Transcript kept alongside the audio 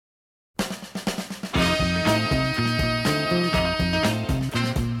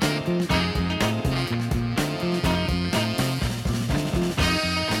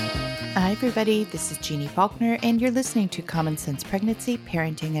everybody. This is Jeannie Faulkner, and you're listening to Common Sense Pregnancy,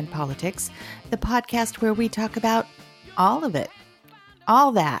 Parenting, and Politics, the podcast where we talk about all of it,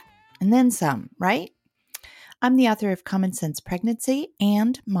 all that, and then some, right? I'm the author of Common Sense Pregnancy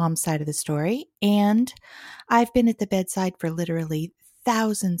and Mom's Side of the Story, and I've been at the bedside for literally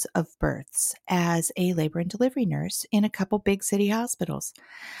thousands of births as a labor and delivery nurse in a couple big city hospitals.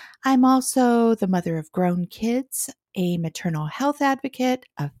 I'm also the mother of grown kids, a maternal health advocate,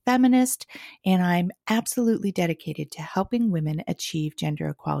 a feminist, and I'm absolutely dedicated to helping women achieve gender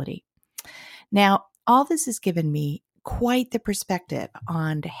equality. Now, all this has given me quite the perspective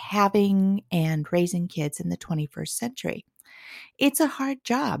on having and raising kids in the 21st century. It's a hard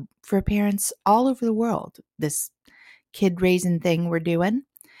job for parents all over the world, this kid raising thing we're doing.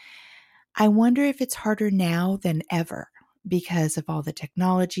 I wonder if it's harder now than ever because of all the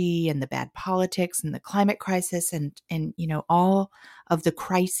technology and the bad politics and the climate crisis and all of the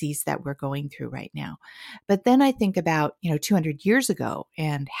crises that we're going through right now. But then I think about, 200 years ago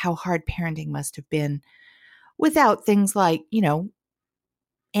and how hard parenting must have been without things like,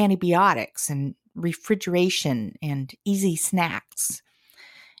 antibiotics and refrigeration and easy snacks.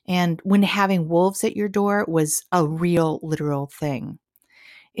 And when having wolves at your door was a real, literal thing.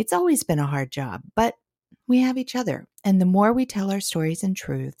 It's always been a hard job, but we have each other. And the more we tell our stories and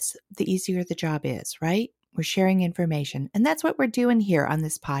truths, the easier the job is, right? We're sharing information. And that's what we're doing here on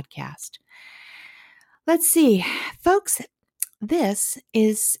this podcast. Let's see, folks, this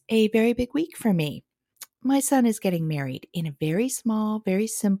is a very big week for me. My son is getting married in a very small, very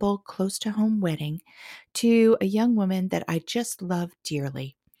simple, close to home wedding to a young woman that I just love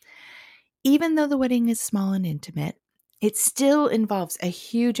dearly. Even though the wedding is small and intimate, it still involves a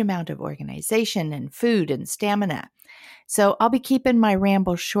huge amount of organization and food and stamina. So I'll be keeping my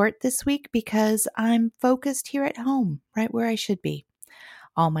ramble short this week because I'm focused here at home, right where I should be.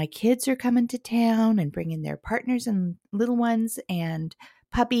 All my kids are coming to town and bringing their partners and little ones and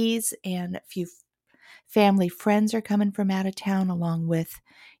puppies, and a few family friends are coming from out of town along with,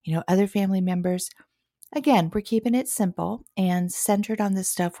 other family members. Again, we're keeping it simple and centered on the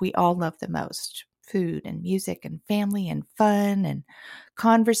stuff we all love the most. Food and music and family and fun and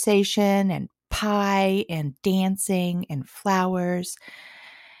conversation and pie and dancing and flowers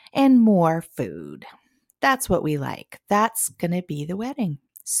and more food. That's what we like. That's going to be the wedding.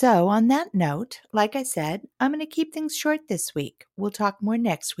 So on that note, like I said, I'm going to keep things short this week. We'll talk more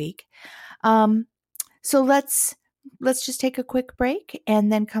next week. So let's just take a quick break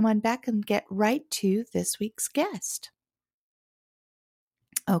and then come on back and get right to this week's guest.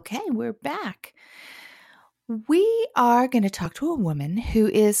 Okay, we're back. We are going to talk to a woman who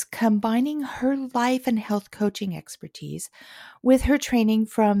is combining her life and health coaching expertise with her training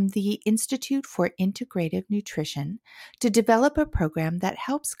from the Institute for Integrative Nutrition to develop a program that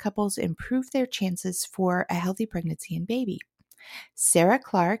helps couples improve their chances for a healthy pregnancy and baby. Sarah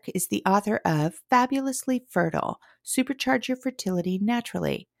Clark is the author of Fabulously Fertile, Supercharge Your Fertility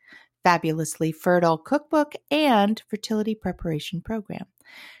Naturally, Fabulously Fertile Cookbook, and Fertility Preparation Program.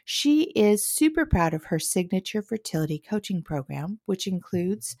 She is super proud of her signature fertility coaching program, which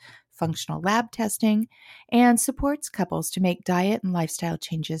includes functional lab testing and supports couples to make diet and lifestyle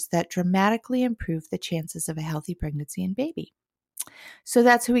changes that dramatically improve the chances of a healthy pregnancy and baby. So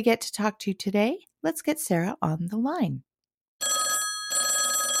that's who we get to talk to today. Let's get Sarah on the line.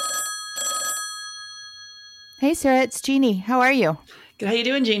 Hey, Sarah, it's Jeannie. How are you? Good. How you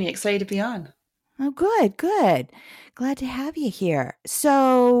doing, Jeannie? Excited to be on. Oh, good. Glad to have you here.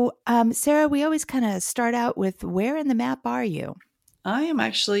 So, Sarah, we always kind of start out with where in the map are you? I am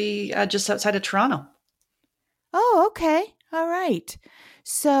actually just outside of Toronto. Oh, okay. All right.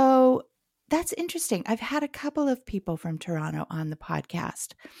 So that's interesting. I've had a couple of people from Toronto on the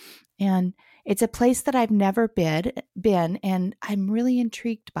podcast, and it's a place that I've never been, and I'm really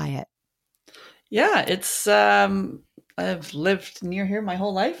intrigued by it. Yeah, it's I've lived near here my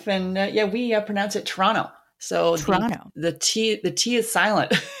whole life, and we pronounce it Toronto. So Toronto. The T is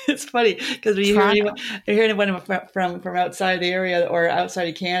silent. It's funny because when you hear anyone from outside the area or outside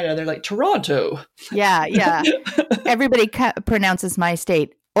of Canada, they're like Toronto. Yeah. Everybody pronounces my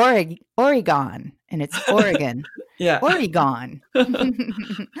state Oregon, and it's Oregon. Yeah, Oregon.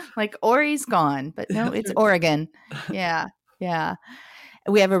 Like Ori's gone, but no, it's Oregon. Yeah.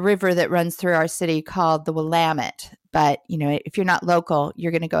 We have a river that runs through our city called the Willamette, but if you're not local,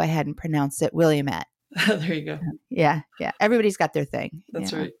 you're going to go ahead and pronounce it Williamette. There you go. Yeah. Everybody's got their thing.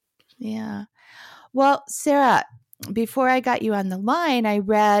 That's right. Yeah. Well, Sarah, before I got you on the line, I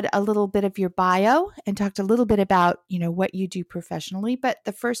read a little bit of your bio and talked a little bit about, what you do professionally. But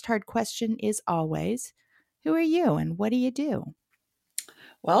the first hard question is always, who are you and what do you do?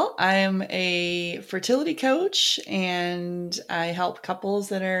 Well, I'm a fertility coach and I help couples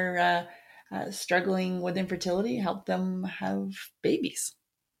that are struggling with infertility, help them have babies.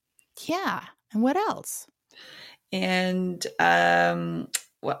 Yeah. And what else? And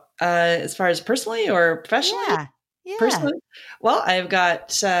as far as personally or professionally, Yeah. Yeah. personally, well, I've got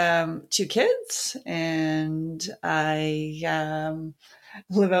two kids and I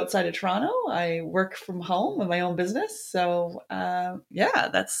live outside of Toronto. I work from home with my own business. So, yeah,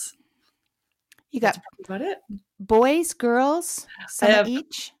 You that's got probably about it. boys, girls, I some of have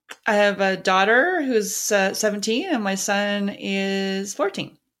each? I have a daughter who's 17 and my son is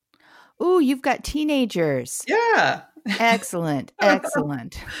 14. Ooh, you've got teenagers. Yeah. Excellent.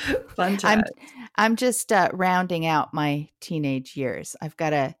 Excellent. Fun I'm time. I'm just rounding out my teenage years. I've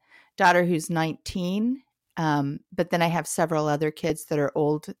got a daughter who's 19, but then I have several other kids that are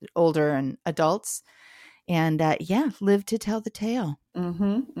older and adults. And yeah, live to tell the tale.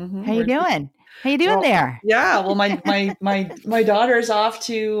 Mm-hmm. How Mm-hmm. you doing? How you doing Well, there? yeah. Well, my daughter's off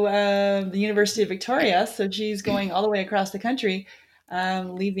to the University of Victoria, so she's going all the way across the country,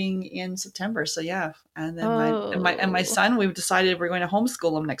 leaving in September. So yeah, and then my Oh, son, we've decided we're going to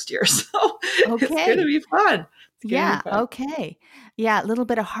homeschool him next year. So it's going to okay. be fun. It's going to be Yeah, fun. okay. Yeah, a little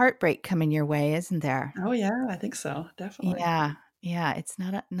bit of heartbreak coming your way, isn't there? Oh yeah, I think so. Definitely. Yeah. Yeah, it's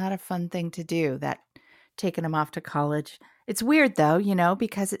not a fun thing to do, that taking them off to college. It's weird though,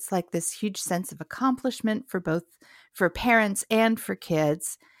 because it's like this huge sense of accomplishment for parents and for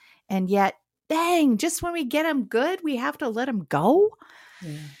kids. And yet, dang, just when we get them good, we have to let them go.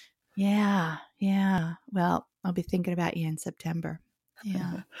 Yeah. Yeah. Yeah. Well, I'll be thinking about you in September.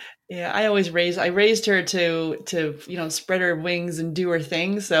 Yeah. Yeah, I raised her to spread her wings and do her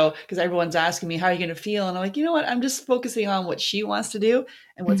thing. So because everyone's asking me how are you going to feel, and I'm like, you know what, I'm just focusing on what she wants to do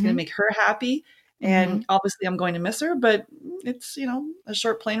and what's going to Mhm. make her happy. And Mhm. obviously, I'm going to miss her, but it's a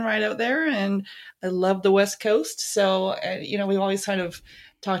short plane ride out there, and I love the West Coast. So we've always kind of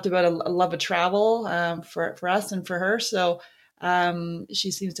talked about a love of travel for us and for her. So she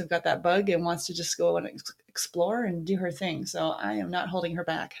seems to have got that bug and wants to just go and explore and do her thing. So I am not holding her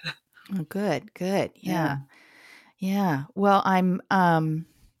back. Oh, good. Good. Yeah. Yeah. Yeah. Well, I'm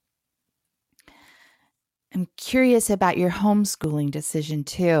curious about your homeschooling decision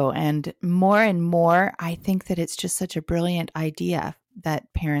too. And more, I think that it's just such a brilliant idea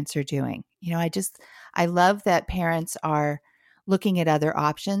that parents are doing. I love that parents are looking at other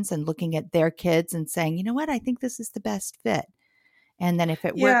options and looking at their kids and saying, you know what, I think this is the best fit. And then if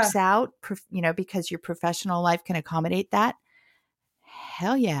it Yeah. works out, because your professional life can accommodate that,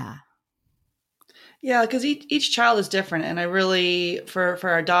 hell yeah. Yeah, because each child is different, and I really for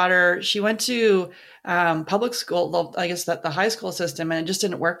our daughter, she went to public school. Well, I guess that the high school system, and it just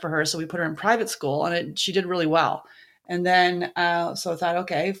didn't work for her. So we put her in private school, and she did really well. And then so I thought,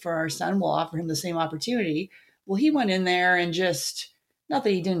 okay, for our son, we'll offer him the same opportunity. Well, he went in there and just not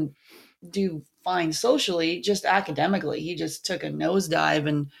that he didn't do fine socially, just academically, he just took a nosedive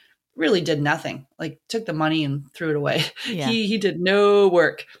and really did nothing. Like took the money and threw it away. Yeah. He did no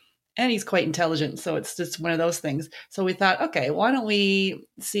work and he's quite intelligent. So it's just one of those things. So we thought, okay, why don't we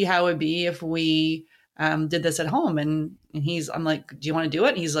see how it would be if we did this at home? And I'm like, do you want to do it?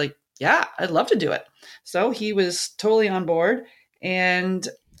 And he's like, yeah, I'd love to do it. So he was totally on board. And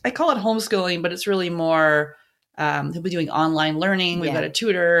I call it homeschooling, but it's really more, he'll be doing online learning. We've got Yeah. a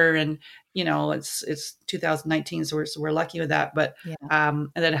tutor and, it's 2019. So we're lucky with that. But, Yeah. and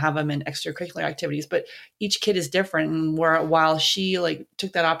then have them in extracurricular activities, but each kid is different. And while she like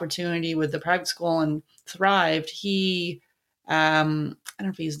took that opportunity with the private school and thrived, he, I don't know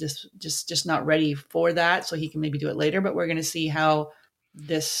if he's just not ready for that. So he can maybe do it later, but we're going to see how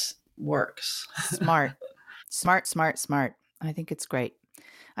this works. Smart. Smart, smart, smart. I think it's great.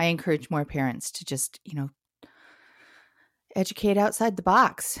 I encourage more parents to just, educate outside the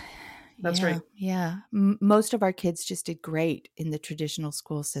box. That's right. Yeah. Yeah. Most of our kids just did great in the traditional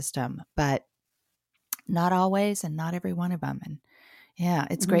school system, but not always and not every one of them. And yeah,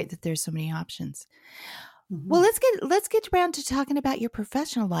 it's Mm-hmm. great that there's so many options. Well, Mm-hmm. let's get around to talking about your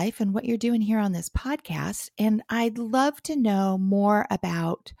professional life and what you're doing here on this podcast. And I'd love to know more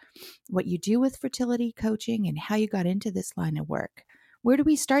about what you do with fertility coaching and how you got into this line of work. Where do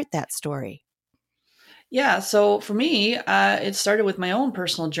we start that story? Yeah, so for me, it started with my own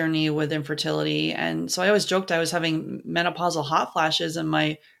personal journey with infertility. And so I always joked I was having menopausal hot flashes in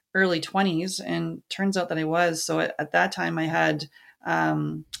my early 20s, and turns out that I was. So at that time,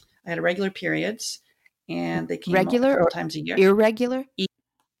 um, I had regular periods, and they came a Regular couple or times a year. irregular?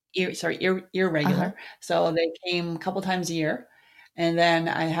 Uh-huh. Irregular. So they came a couple times a year. And then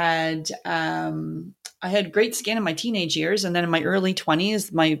I had I had great skin in my teenage years, and then in my early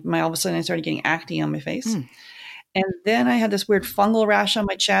 20s, my all of a sudden I started getting acne on my face. And then I had this weird fungal rash on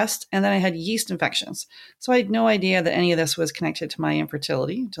my chest, and then I had yeast infections. So I had no idea that any of this was connected to my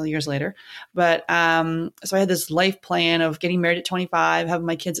infertility until years later. But so I had this life plan of getting married at 25, having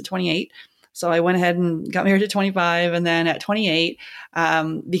my kids at 28. So I went ahead and got married at 25, and then at 28,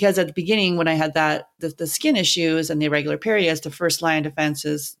 because at the beginning when I had the skin issues and the irregular periods, the first line of defense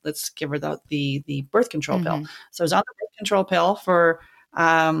is let's give her the birth control pill. So I was on the birth control pill for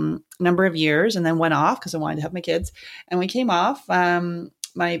number of years, and then went off because I wanted to have my kids. And we came off.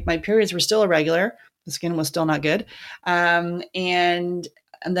 My periods were still irregular. The skin was still not good. And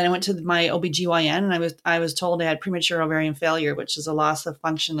then I went to my OBGYN, and I was told I had premature ovarian failure, which is a loss of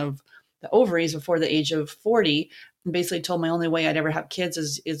function of the ovaries before the age of 40, and basically told my only way I'd ever have kids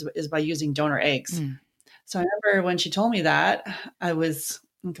is by using donor eggs. So I remember when she told me that, I was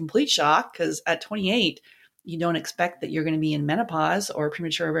in complete shock, because at 28, you don't expect that you're going to be in menopause or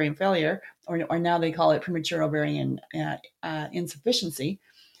premature ovarian failure, or now they call it premature ovarian insufficiency.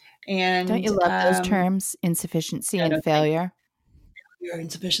 And don't you love those terms, insufficiency and failure? Your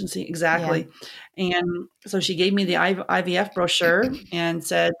insufficiency, exactly. Yeah. And so she gave me the IVF brochure and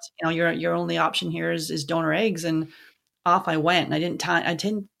said, your only option here is donor eggs. And off I went. And I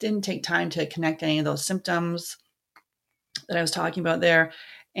didn't take time to connect any of those symptoms that I was talking about there,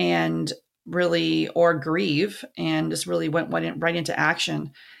 and really, or grieve, and just really went right into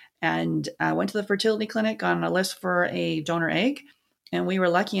action. And I went to the fertility clinic on a list for a donor egg. And we were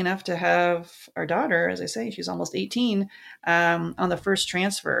lucky enough to have our daughter, as I say, she's almost 18, on the first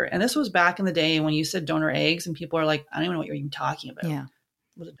transfer. And this was back in the day when you said donor eggs, and people are like, I don't even know what you're even talking about. Yeah.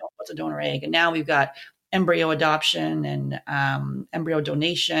 What's a donor egg? And now we've got embryo adoption and embryo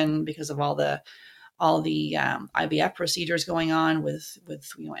donation because of all the IVF procedures going on with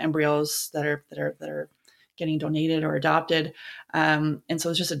embryos that are getting donated or adopted. And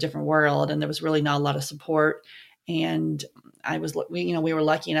so it's just a different world, and there was really not a lot of support. And we were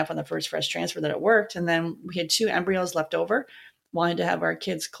lucky enough on the first fresh transfer that it worked. And then we had 2 embryos left over, wanted to have our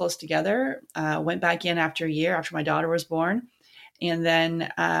kids close together, went back in after a year after my daughter was born. And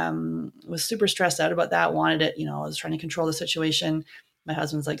then was super stressed out about that, wanted it, I was trying to control the situation. My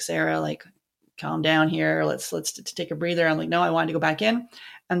husband's like, Sarah, like, calm down here. Let's take a breather. I'm like, no, I wanted to go back in.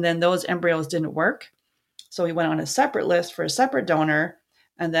 And then those embryos didn't work. So we went on a separate list for a separate donor.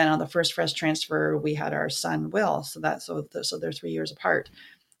 And then on the first fresh transfer, we had our son, Will. So they're 3 years apart.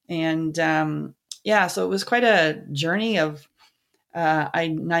 And so it was quite a journey of,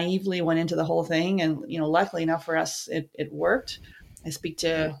 I naively went into the whole thing, and, luckily enough for us, it worked. I speak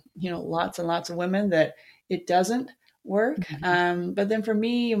to, lots and lots of women that it doesn't work. But then for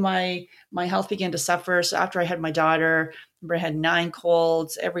me, my health began to suffer. So after I had my daughter, I had 9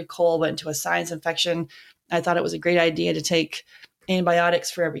 colds. Every cold went into a sinus infection. I thought it was a great idea to take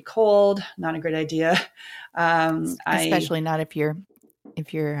antibiotics for every cold. Not a great idea. Especially not if you're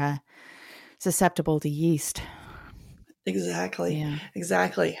susceptible to yeast. Exactly. Yeah.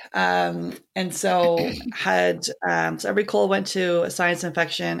 Exactly. And so so every cold went to a sinus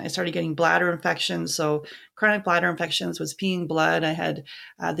infection. I started getting bladder infections. So chronic bladder infections was peeing blood. I had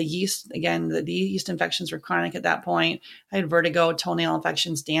the yeast, again, the yeast infections were chronic at that point. I had vertigo, toenail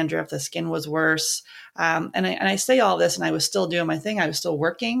infections, dandruff. The skin was worse. And I say all this, and I was still doing my thing. I was still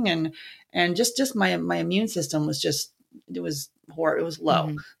working, and just my immune system was just, it was horrible. It was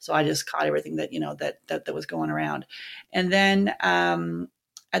low. So I just caught everything that, that was going around. And then,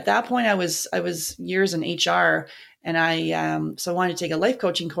 at that point I was years in HR, and so I wanted to take a life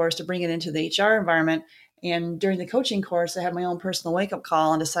coaching course to bring it into the HR environment. And during the coaching course, I had my own personal wake up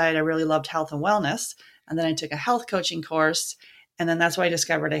call and decided I really loved health and wellness. And then I took a health coaching course. And then that's why I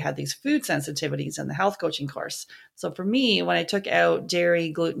discovered I had these food sensitivities in the health coaching course. So for me, when I took out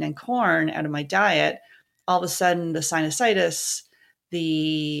dairy, gluten, and corn out of my diet, all of a sudden the sinusitis,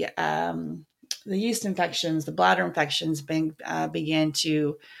 the yeast infections, the bladder infections began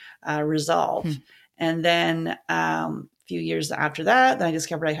to resolve. And then a few years after that, then I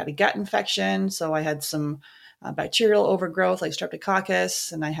discovered I had a gut infection. So I had some bacterial overgrowth like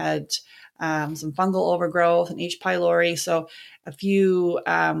Streptococcus, and I had some fungal overgrowth and H. pylori. So a few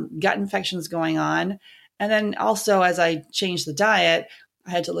gut infections going on. And then also, as I changed the diet, I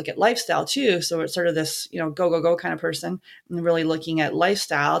had to look at lifestyle too. So it's sort of this, go kind of person, and really looking at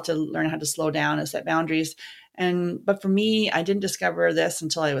lifestyle to learn how to slow down and set boundaries. But for me, I didn't discover this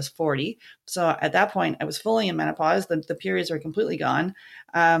until I was 40. So at that point, I was fully in menopause. The periods were completely gone.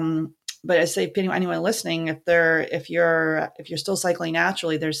 But I say, anyone listening, if you're still cycling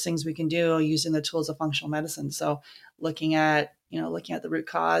naturally, there's things we can do using the tools of functional medicine. So looking at the root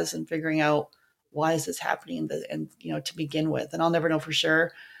cause and figuring out why is this happening? And, to begin with, and I'll never know for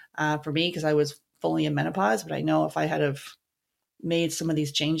sure for me, because I was fully in menopause, but I know if I had have made some of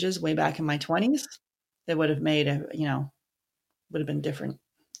these changes way back in my 20s, it would have made would have been different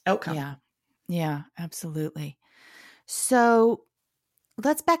outcome. Yeah. Yeah, absolutely. So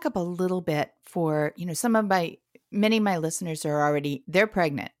let's back up a little bit for, many of my listeners are they're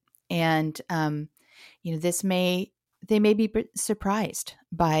pregnant, and, they may be surprised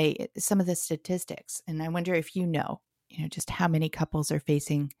by some of the statistics. And I wonder if just how many couples are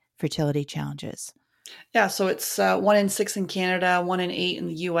facing fertility challenges. Yeah, so it's 1 in 6 in Canada, 1 in 8 in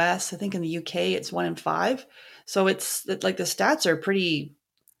the US. I think in the UK it's 1 in 5. So it's like the stats are pretty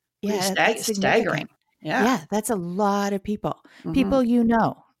Yeah, that's staggering. significant. Yeah. Yeah, that's a lot of people. Mm-hmm. People,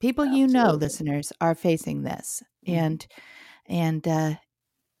 Absolutely. listeners, are facing this. Mm-hmm. And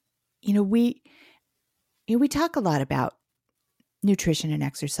we we talk a lot about nutrition and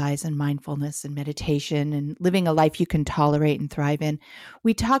exercise and mindfulness and meditation and living a life you can tolerate and thrive in.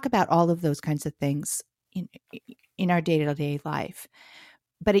 We talk about all of those kinds of things in our day-to-day life.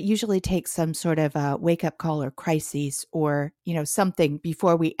 But it usually takes some sort of a wake-up call or crises or, something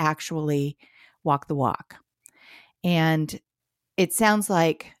before we actually walk the walk. And it sounds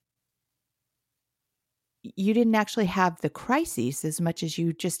like you didn't actually have the crises as much as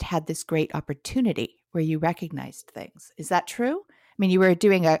you just had this great opportunity where you recognized things. Is that true? I mean, you were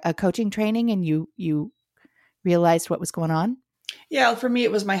doing a coaching training and you realized what was going on? Yeah, for me,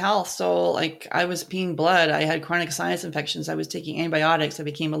 it was my health. So, like, I was peeing blood. I had chronic sinus infections. I was taking antibiotics. I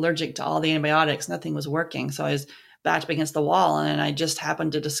became allergic to all the antibiotics. Nothing was working. So, I was backed up against the wall. And I just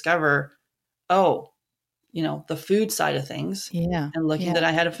happened to discover, oh, the food side of things, Yeah. and looking Yeah. that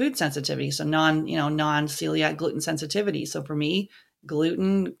I had a food sensitivity. So, non-celiac gluten sensitivity. So, for me,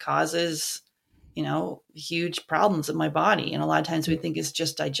 gluten causes, huge problems in my body. And a lot of times we think it's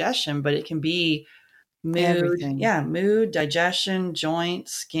just digestion, but it can be Everything. mood, digestion, joint,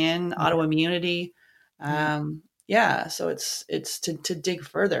 skin, Yeah. autoimmunity. Yeah. So it's to dig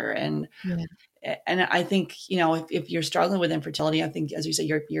further. And Yeah. I think, if you're struggling with infertility, I think, as you say,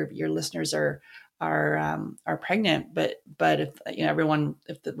 your listeners are pregnant, but if, everyone,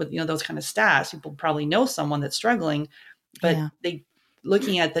 with, those kind of stats, people probably know someone that's struggling, but Yeah.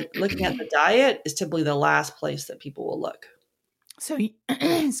 looking at the diet is typically the last place that people will look. So,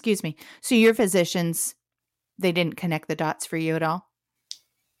 excuse me. So your physicians, they didn't connect the dots for you at all?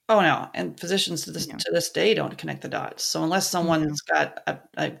 Oh no, and physicians to No. this day don't connect the dots. So unless No. someone's got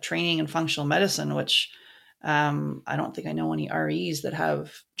a training in functional medicine, which I don't think I know any REs that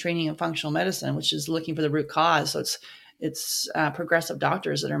have training in functional medicine, which is looking for the root cause. So it's progressive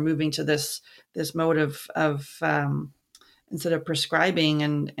doctors that are moving to this mode of instead of prescribing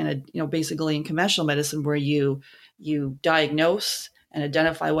and basically in conventional medicine where you diagnose and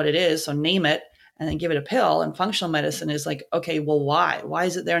identify what it is, so name it and then give it a pill. And functional medicine is like, okay, well, why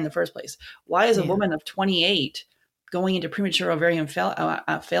is it there in the first place? Why is a Yeah. woman of 28 going into premature ovarian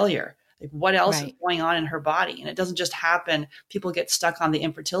failure? Like, what else is Right. going on in her body? And it doesn't just happen. People get stuck on the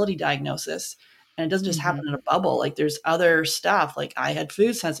infertility diagnosis, and it doesn't just happen in a bubble. Like, there's other stuff. Like, I had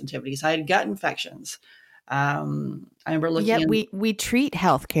food sensitivities, I had gut infections. I remember looking Yet in. we treat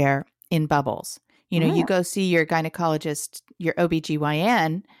healthcare in bubbles. You go see your gynecologist, your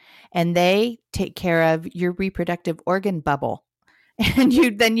OBGYN, and they take care of your reproductive organ bubble. And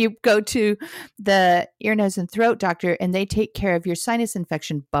then you go to the ear, nose, and throat doctor, and they take care of your sinus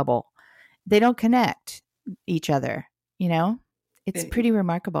infection bubble. They don't connect each other. It's pretty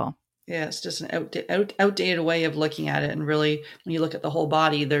remarkable. Yeah, it's just an outdated way of looking at it. And really, when you look at the whole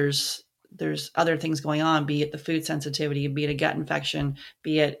body, there's other things going on, be it the food sensitivity, be it a gut infection,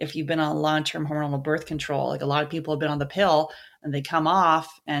 be it if you've been on long-term hormonal birth control. Like, a lot of people have been on the pill and they come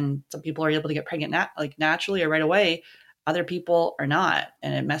off, and some people are able to get pregnant naturally or right away. Other people are not,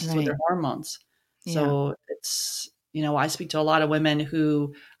 and it messes with their hormones. Yeah. So it's, I speak to a lot of women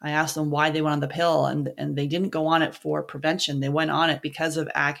who I ask them why they went on the pill, and they didn't go on it for prevention. They went on it because of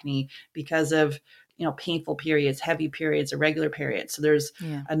acne, because of, painful periods, heavy periods, irregular periods. So there's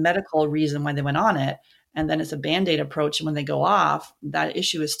a medical reason why they went on it. And then it's a Band-Aid approach. And when they go off, that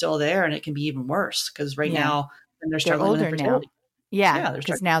issue is still there, and it can be even worse because right now they're struggling with infertility. Yeah,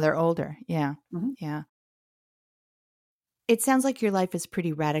 because now they're older. Yeah. Mm-hmm. Yeah. It sounds like your life is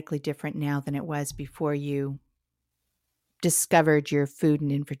pretty radically different now than it was before you discovered your food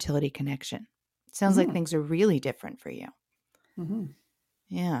and infertility connection. It sounds like things are really different for you. Mm-hmm.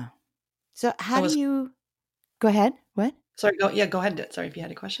 Yeah. So how do you go ahead? What? Sorry, go ahead. Sorry if you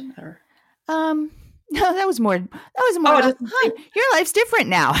had a question or. No, that was more Oh, of a, just to say, your life's different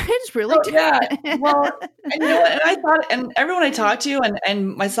now. It's really oh yeah. different. Well, and you know what? And I thought, and everyone I talked to,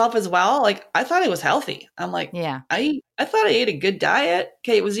 and myself as well, like I thought it was healthy. I'm like, Yeah. I thought I ate a good diet.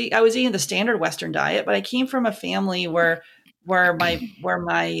 Okay, I was eating the standard Western diet, but I came from a family where my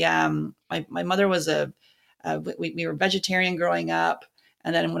mother was we were vegetarian growing up.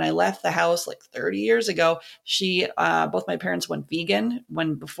 And then when I left the house like 30 years ago, both my parents went vegan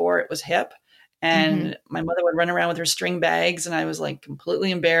when before it was hip. Hmm. And my mother would run around with her string bags, and I was like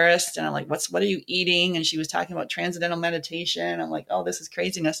completely embarrassed. And I'm like, what are you eating? And she was talking about transcendental meditation. I'm like, oh, this is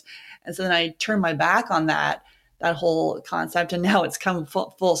craziness. And so then I turned my back on that whole concept. And now it's come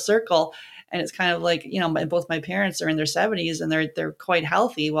full circle. And it's kind of like, both my parents are in their 70s and they're quite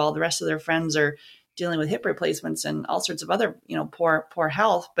healthy while the rest of their friends are dealing with hip replacements and all sorts of other, poor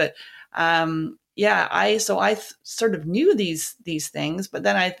health. But yeah, I sort of knew these things, but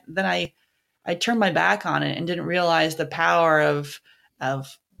then I turned my back on it and didn't realize the power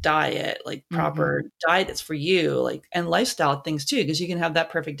of diet, like Hmm. proper diet that's for you, like, and lifestyle things too, because you can have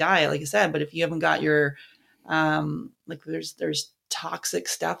that perfect diet, like I said, but if you haven't got your like there's toxic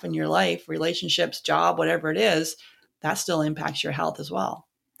stuff in your life, relationships, job, whatever it is, that still impacts your health as well.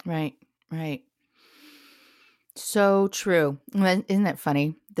 Right. Right. So true. Isn't that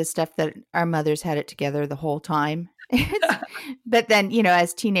funny? The stuff that our mothers had it together the whole time. But then,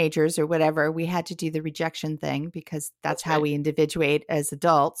 as teenagers or whatever, we had to do the rejection thing because that's That's how right. we individuate as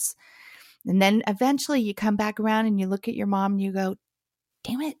adults. And then eventually you come back around and you look at your mom and you go,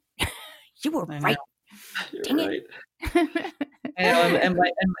 damn it, you were I know. right. You're Dang it. right. I know, and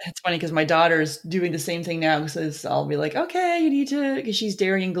it's funny because my daughter's doing the same thing now. Because I'll be like, okay, you need to, because she's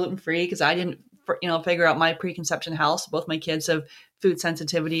dairy and gluten free. Because I didn't, figure out my preconception health. So both my kids have food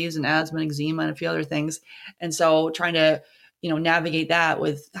sensitivities and asthma, and eczema, and a few other things. And so trying to, navigate that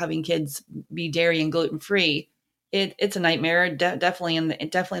with having kids be dairy and gluten free, it's a nightmare. Definitely in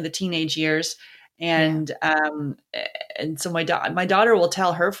the teenage years. Yeah. And so my daughter will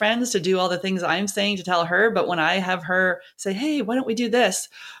tell her friends to do all the things I'm saying to tell her, but when I have her say, "Hey, why don't we do this?"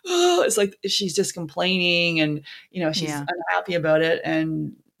 Oh, it's like she's just complaining, and she's Yeah. unhappy about it,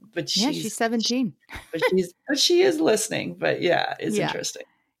 and but Yeah. She's 17. she is listening. But yeah, it's Yeah. interesting.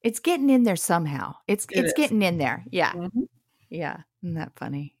 It's getting in there somehow. It's It it's is. getting in there. Yeah. Mhm. Yeah. Isn't that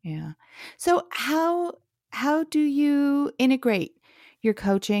funny? Yeah. So how do you integrate your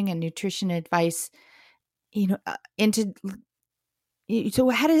coaching and nutrition advice, into so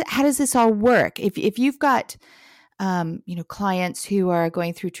how does this all work? If you've got clients who are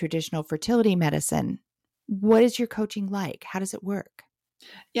going through traditional fertility medicine, what is your coaching like? How does it work?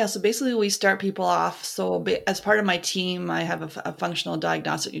 Yeah, so basically we start people off. So as part of my team, I have a functional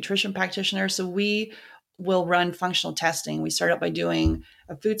diagnostic nutrition practitioner. So we will run functional testing. We start out by doing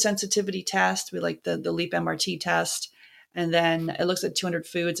a food sensitivity test. We like the LEAP MRT test. And then it looks at 200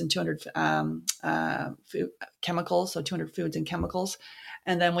 foods and 200 food chemicals. So 200 foods and chemicals.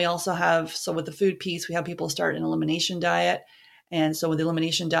 And then we also have, so with the food piece, we have people start an elimination diet. And so with the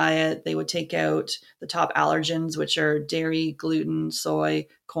elimination diet, they would take out the top allergens, which are dairy, gluten, soy,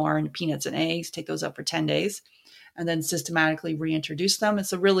 corn, peanuts, and eggs, take those out for 10 days, and then systematically reintroduce them. And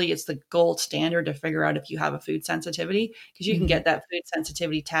so really it's the gold standard to figure out if you have a food sensitivity, because you can Mhm. get that food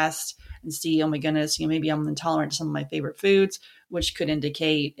sensitivity test and see, oh my goodness, maybe I'm intolerant to some of my favorite foods, which could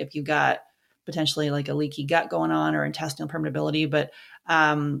indicate if you got potentially like a leaky gut going on or intestinal permeability. But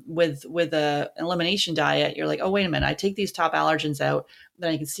with an elimination diet, you're like, oh, wait a minute, I take these top allergens out,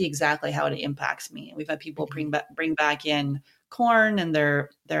 then I can see exactly how it impacts me. And we've had people Mhm. bring back in corn and their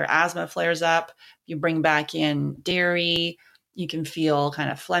asthma flares up. You bring back in dairy, you can feel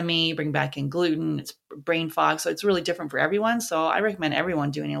kind of phlegmy. Bring back in gluten, it's brain fog. So it's really different for everyone. So I recommend everyone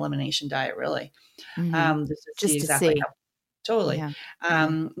doing an elimination diet, really, Mhm. just to see Just to exactly see. how. Totally. Yeah.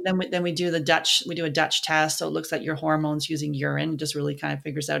 Yeah. Then we do we do a Dutch test. So it looks at your hormones using urine. It just really kind of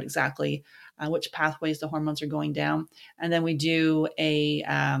figures out exactly which pathways the hormones are going down. And then we do a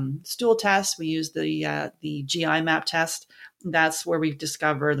stool test. We use the GI map test. That's where we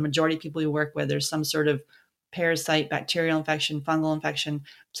discover the majority of people we work with, there's some sort of parasite, bacterial infection, fungal infection,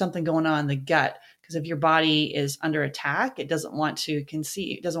 something going on in the gut. Because if your body is under attack, it doesn't want to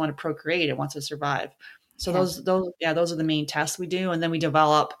conceive, it doesn't want to procreate, it wants to survive. So Yeah. those are the main tests we do, and then we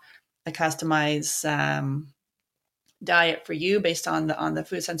develop a customized diet for you based on the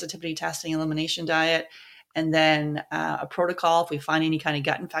food sensitivity testing elimination diet, and then a protocol. If we find any kind of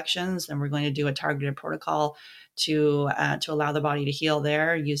gut infections, then we're going to do a targeted protocol to allow the body to heal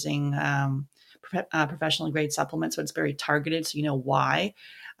there using professional grade supplements. So it's very targeted, so you know why.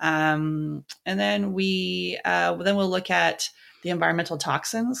 And then we'll look at the environmental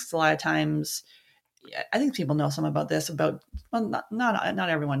toxins. 'Cause a lot of times I think people know some about this, about, well, not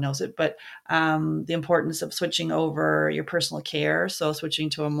everyone knows it, but the importance of switching over your personal care. So switching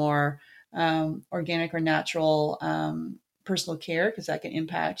to a more organic or natural personal care, because that can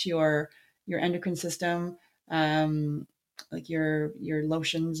impact your endocrine system, like your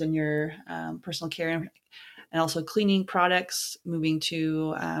lotions and your personal care, and also cleaning products, moving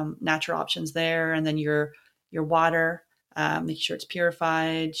to natural options there, and then your water, make sure it's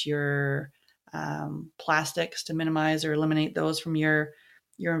purified, your plastics, to minimize or eliminate those from your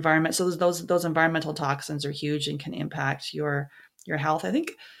environment. So those environmental toxins are huge and can impact your health. I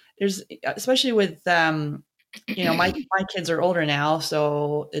think there's, especially with my kids are older now,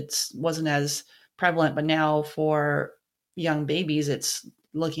 so it wasn't as prevalent, but now for young babies, it's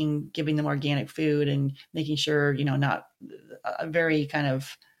giving them organic food and making sure, not a very kind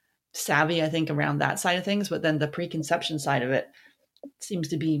of savvy, I think, around that side of things. But then the preconception side of it seems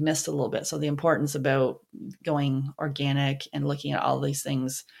to be missed a little bit. So the importance about going organic and looking at all these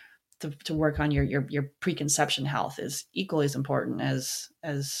things to work on your preconception health is equally as important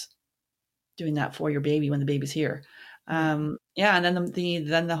as doing that for your baby when the baby's here. Yeah, and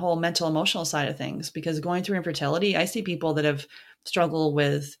then the whole mental emotional side of things, because going through infertility, I see people that have struggled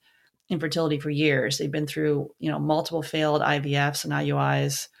with infertility for years. They've been through multiple failed IVFs and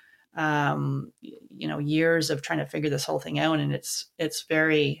IUIs, years of trying to figure this whole thing out, and it's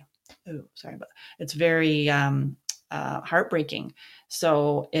very heartbreaking.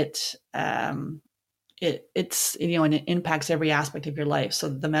 So it's and it impacts every aspect of your life. So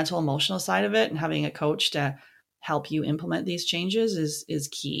the mental emotional side of it, and having a coach to help you implement these changes is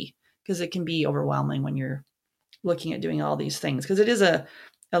key, because it can be overwhelming when you're looking at doing all these things, because it is a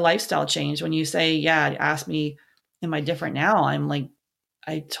lifestyle change. When you say, yeah, ask me, am I different now? I'm like,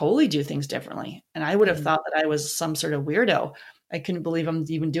 I totally do things differently. And I would have thought that I was some sort of weirdo. I couldn't believe I'm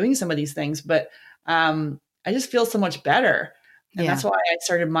even doing some of these things, but I just feel so much better. And that's why I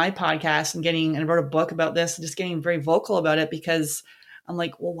started my podcast and wrote a book about this, and just getting very vocal about it, because I'm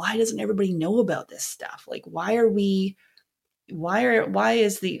like, well, why doesn't everybody know about this stuff? Like, why is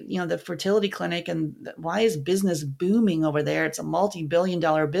the fertility clinic, and why is business booming over there? It's a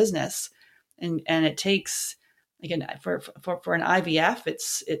multi-billion-dollar business. And it takes, again, for an IVF,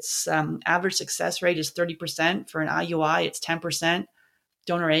 it's average success rate is 30%. For an IUI, it's 10%.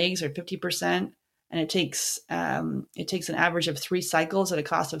 Donor eggs are 50%. And it takes an average of 3 cycles at a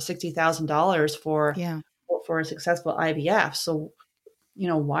cost of $60,000 for a successful IVF. So,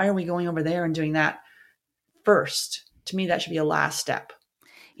 why are we going over there and doing that first? To me, that should be a last step.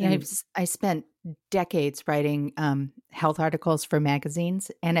 I spent decades writing health articles for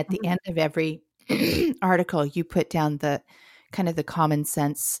magazines, and at the end of every article, you put down the kind of the common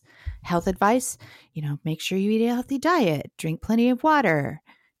sense health advice. Make sure you eat a healthy diet, drink plenty of water,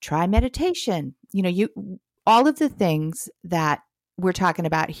 try meditation. All of the things that we're talking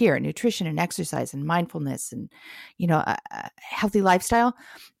about here, nutrition and exercise and mindfulness and, a healthy lifestyle.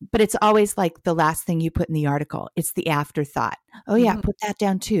 But it's always like the last thing you put in the article. It's the afterthought. Oh yeah, put that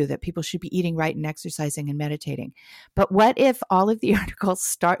down too, that people should be eating right and exercising and meditating. But what if all of the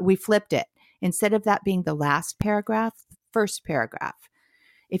articles we flipped it. Instead of that being the last paragraph, first paragraph.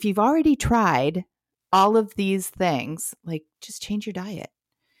 If you've already tried all of these things, like just change your diet,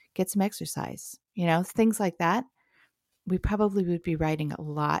 get some exercise, things like that, we probably would be writing a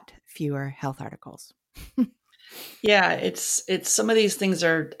lot fewer health articles. Yeah, it's some of these things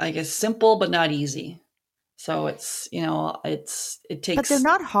are, I guess, simple but not easy. So it takes. But they're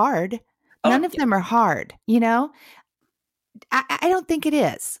not hard. None of them are hard. I don't think it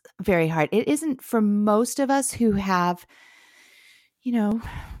is very hard. It isn't for most of us who have,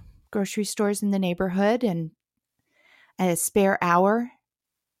 grocery stores in the neighborhood and a spare hour,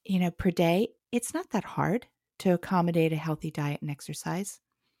 per day. It's not that hard to accommodate a healthy diet and exercise.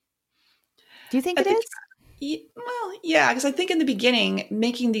 Do you think it is? Well, yeah, because I think in the beginning,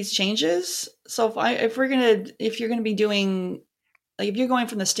 making these changes. So if you're going to be doing, like, if you're going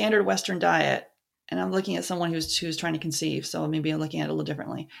from the standard Western diet, and I'm looking at someone who's trying to conceive, so maybe I'm looking at it a little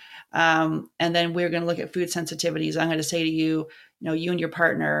differently. And then we're going to look at food sensitivities. I'm going to say to you, you and your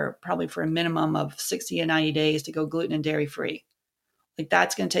partner, probably for a minimum of 60 and 90 days, to go gluten and dairy free. Like,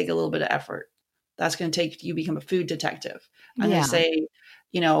 that's going to take a little bit of effort. That's going to take you become a food detective. I'm going to say,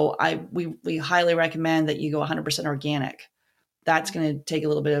 we highly recommend that you go 100% organic. That's going to take a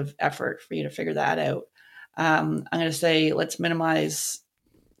little bit of effort for you to figure that out. I'm going to say, let's minimize,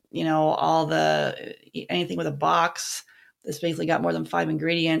 anything with a box that's basically got more than 5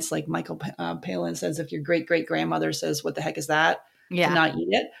 ingredients. Like Michael Palin says, if your great great grandmother says, "What the heck is that?" to not eat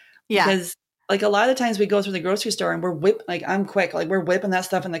it. Yeah. Because like a lot of the times we go through the grocery store and like I'm quick, like we're whipping that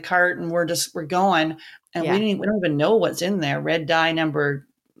stuff in the cart and we're going, and Yeah. we don't even know what's in there. Red dye number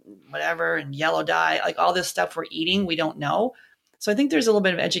whatever and yellow dye, like all this stuff we're eating, we don't know. So I think there's a little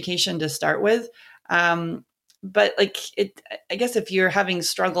bit of education to start with. But like I guess if you're having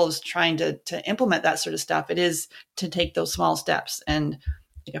struggles trying to implement that sort of stuff, it is to take those small steps. And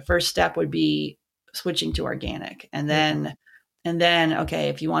like a first step would be switching to organic. And then, okay,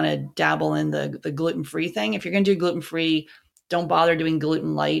 if you want to dabble in the gluten-free thing, if you're going to do gluten-free, don't bother doing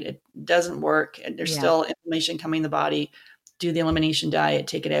gluten light. It doesn't work. There's still inflammation coming in the body. Do the elimination diet,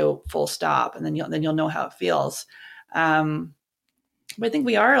 take it out, full stop, and then you'll know how it feels. But I think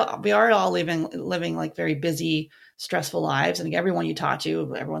we are all living like very busy, stressful lives. I think everyone you talk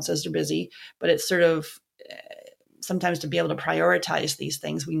to, everyone says they're busy, but it's sort of sometimes to be able to prioritize these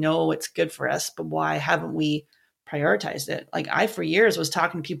things. We know it's good for us, but why haven't we prioritized it? Like I, for years, was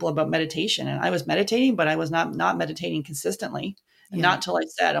talking to people about meditation, and I was meditating, but I was not meditating consistently. And not till I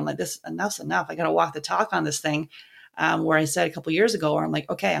said, I'm like, this enough's enough. I got to walk the talk on this thing. Where I said a couple of years ago, where I'm like,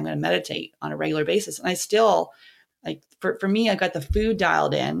 okay, I'm going to meditate on a regular basis. And I still, like, for me, I got the food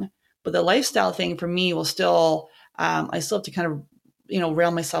dialed in, but the lifestyle thing for me will still, I still have to kind of,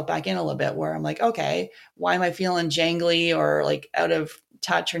 reel myself back in a little bit, where I'm like, okay, why am I feeling jangly or like out of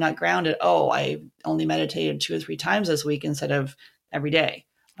touch or not grounded? Oh, I only meditated 2 or 3 times this week instead of every day.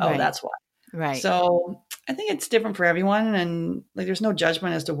 Oh, right. That's why. Right. So I think it's different for everyone. And like, there's no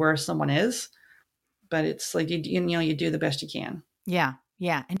judgment as to where someone is, but it's like, you do the best you can. Yeah.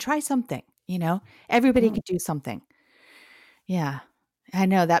 Yeah. And try something, everybody can do something. Yeah. I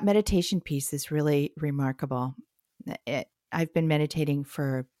know that meditation piece is really remarkable. I've been meditating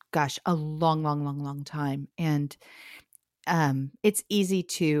for, a long, long, long, long time. And it's easy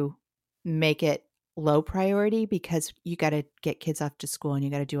to make it low priority because you got to get kids off to school and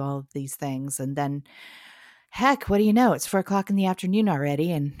you got to do all of these things. And then, heck, what do you know? It's 4:00 in the afternoon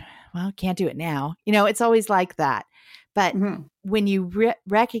already. And well, can't do it now. It's always like that. But when you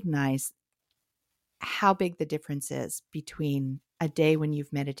recognize how big the difference is between a day when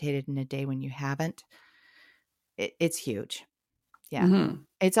you've meditated and a day when you haven't, it's huge. Yeah.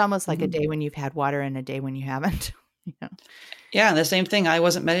 It's almost like a day when you've had water and a day when you haven't. Yeah, the same thing. I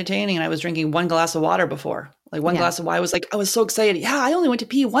wasn't meditating and I was drinking 1 glass of water before. Like one glass of water, I was so excited. Yeah, I only went to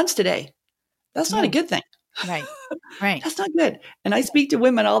pee once today. That's not a good thing. Right. Right. That's not good. And I speak to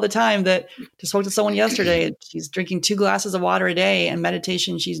women all the time that just spoke to someone yesterday. She's drinking 2 glasses of water a day, and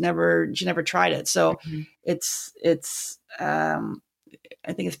meditation, she never tried it. So it's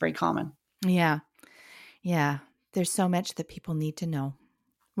I think it's very common. Yeah. Yeah. There's so much that people need to know,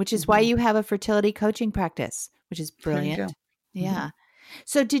 which is why you have a fertility coaching practice, which is brilliant. Yeah.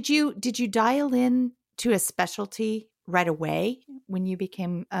 So did you dial in to a specialty right away when you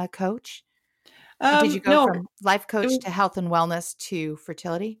became a coach? Did you go from life coach to health and wellness to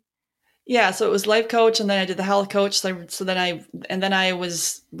fertility? Yeah. So it was life coach, and then I did the health coach. So then I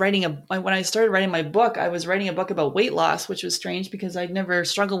was writing when I started writing my book, I was writing a book about weight loss, which was strange because I'd never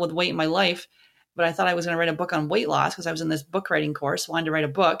struggled with weight in my life. But I thought I was going to write a book on weight loss because I was in this book writing course, wanted to write a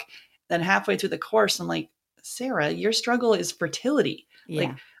book. Then halfway through the course, I'm like, Sarah, your struggle is fertility. Yeah.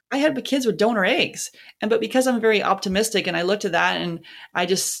 Like I had kids with donor eggs. But because I'm very optimistic and I looked at that and I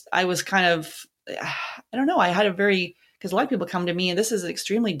was kind of, I don't know, because a lot of people come to me and this is an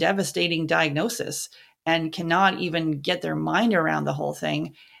extremely devastating diagnosis and cannot even get their mind around the whole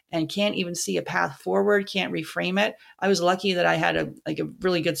thing. And can't even see a path forward, can't reframe it. I was lucky that I had a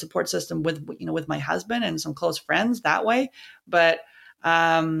really good support system with my husband and some close friends that way. But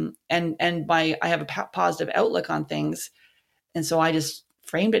I have a positive outlook on things, and so I just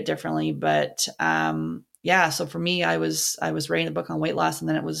framed it differently. But so for me, I was writing a book on weight loss, and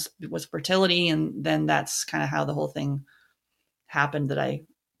then it was fertility, and then that's kind of how the whole thing happened. That I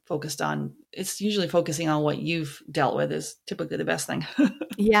focused on. It's usually focusing on what you've dealt with is typically the best thing.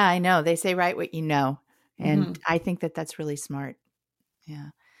 Yeah, I know. They say write what you know. And I think that that's really smart. Yeah.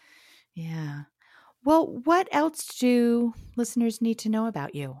 Yeah. Well, what else do listeners need to know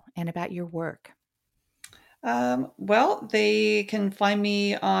about you and about your work? Well, they can find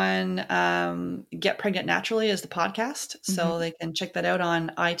me on Get Pregnant Naturally as the podcast. So they can check that out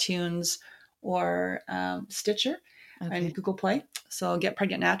on iTunes or Stitcher and Google Play. So Get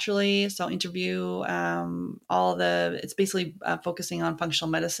Pregnant Naturally. So I'll interview it's basically focusing on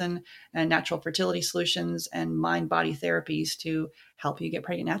functional medicine and natural fertility solutions and mind-body therapies to help you get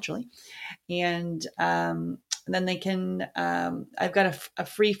pregnant naturally. And then they can, I've got a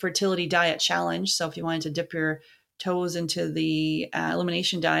free fertility diet challenge. So if you wanted to dip your toes into the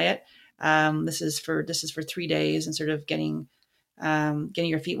elimination diet, this is for 3 days and sort of getting getting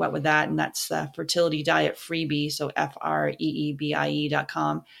your feet wet with that. And that's the Fertility Diet Freebie. So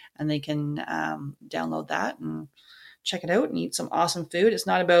FREEBIE.com. And they can download that and check it out and eat some awesome food. It's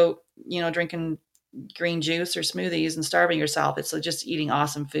not about, drinking green juice or smoothies and starving yourself. It's just eating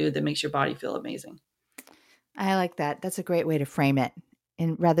awesome food that makes your body feel amazing. I like that. That's a great way to frame it.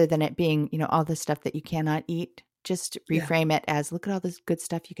 And rather than it being, all the stuff that you cannot eat, just reframe it as, look at all this good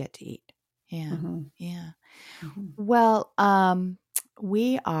stuff you get to eat. Yeah. Mm-hmm. Yeah. Mm-hmm. Well,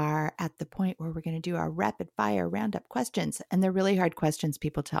 we are at the point where we're going to do our rapid fire roundup questions. And they're really hard questions,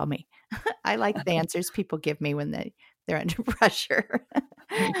 people tell me. I like the answers people give me when they're under pressure.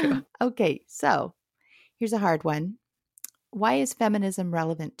 Okay. So here's a hard one. Why is feminism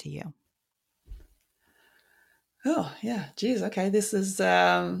relevant to you? Oh, yeah. Geez. Okay. This is...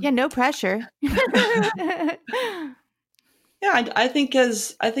 no pressure. Yeah, I think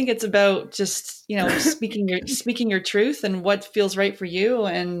it's about just, speaking your truth and what feels right for you.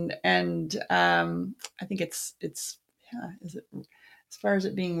 And I think it's is it, as far as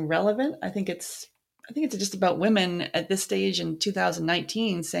it being relevant, I think it's just about women at this stage in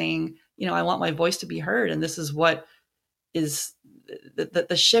 2019 saying, I want my voice to be heard. And this is what is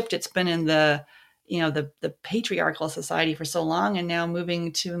the shift. It's been in the patriarchal society for so long, and now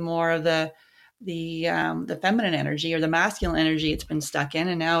moving to more of the feminine energy or the masculine energy it's been stuck in,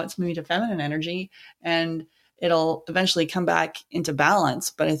 and now it's moving to feminine energy, and it'll eventually come back into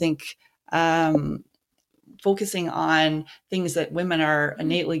balance. But I think focusing on things that women are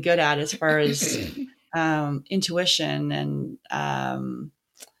innately good at, as far as intuition and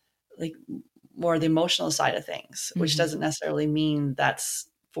like more the emotional side of things, which doesn't necessarily mean that's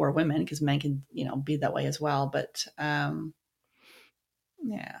for women, because men can, be that way as well. But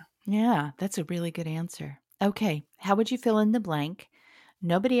Yeah, that's a really good answer. Okay. How would you fill in the blank?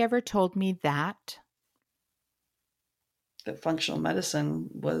 Nobody ever told me that functional medicine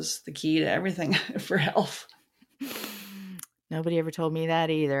was the key to everything for health. Nobody ever told me that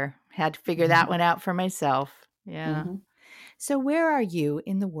either. Had to figure that one out for myself. Yeah. Mm-hmm. So where are you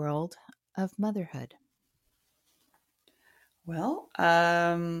in the world of motherhood? Well,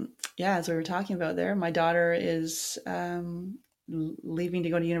 as we were talking about there, my daughter is leaving to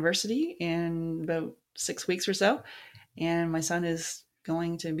go to university in about 6 weeks or so. And my son is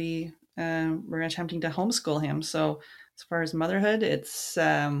going to be, we're attempting to homeschool him. So as far as motherhood, it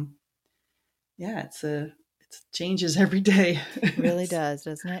changes every day. It really does,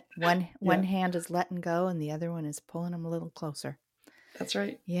 doesn't it? One hand is letting go and the other one is pulling them a little closer. That's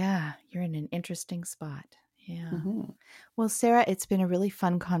right. Yeah, you're in an interesting spot. Yeah. Mm-hmm. Well, Sarah, it's been a really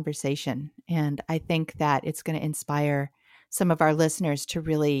fun conversation. And I think that it's going to inspire some of our listeners to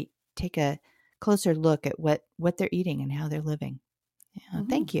really take a closer look at what they're eating and how they're living. Yeah, Mm-hmm.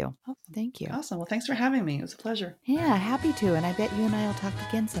 Thank you. Awesome. Thank you. Awesome. Well, thanks for having me. It was a pleasure. Yeah, happy to. And I bet you and I will talk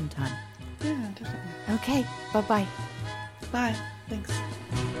again sometime. Yeah, definitely. Okay. Bye-bye. Bye. Thanks.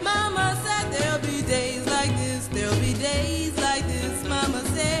 Mama said there'll be days like this. There'll be days like this. Mama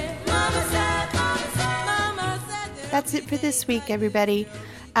said. Mama said. Mama said. Mama said. That's it for this week, everybody.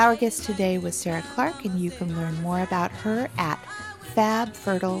 Our guest today was Sarah Clark, and you can learn more about her at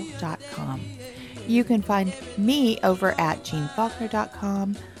fabfertile.com. You can find me over at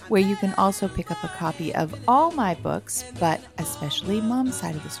jeannefaulkner.com, where you can also pick up a copy of all my books, but especially Mom's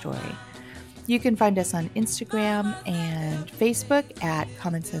Side of the Story. You can find us on Instagram and Facebook at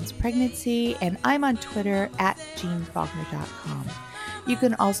Common Sense Pregnancy, and I'm on Twitter at jeannefaulkner.com. You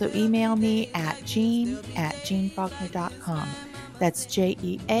can also email me at jeanne@jeannefaulkner.com. That's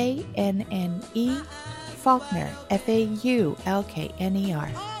JEANNE Faulkner,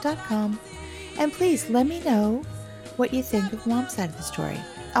 FAULKNER.com. And please let me know what you think of Mom's Side of the Story.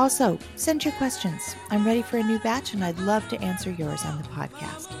 Also, send your questions. I'm ready for a new batch, and I'd love to answer yours on the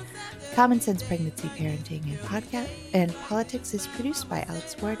podcast. Common Sense Pregnancy, Parenting, and Politics is produced by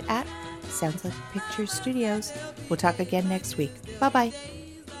Alex Ward at Sounds Like Pictures Studios. We'll talk again next week. Bye-bye.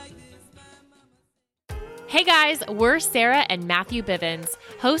 Hey guys, we're Sarah and Matthew Bivens,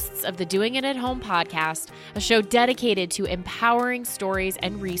 hosts of the Doing It at Home podcast, a show dedicated to empowering stories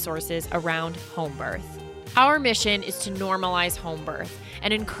and resources around home birth. Our mission is to normalize home birth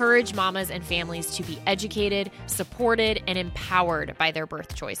and encourage mamas and families to be educated, supported, and empowered by their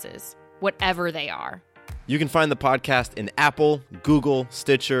birth choices, whatever they are. You can find the podcast in Apple, Google,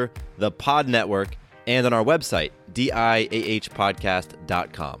 Stitcher, the Pod Network, and on our website,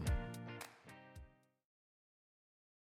 diahpodcast.com.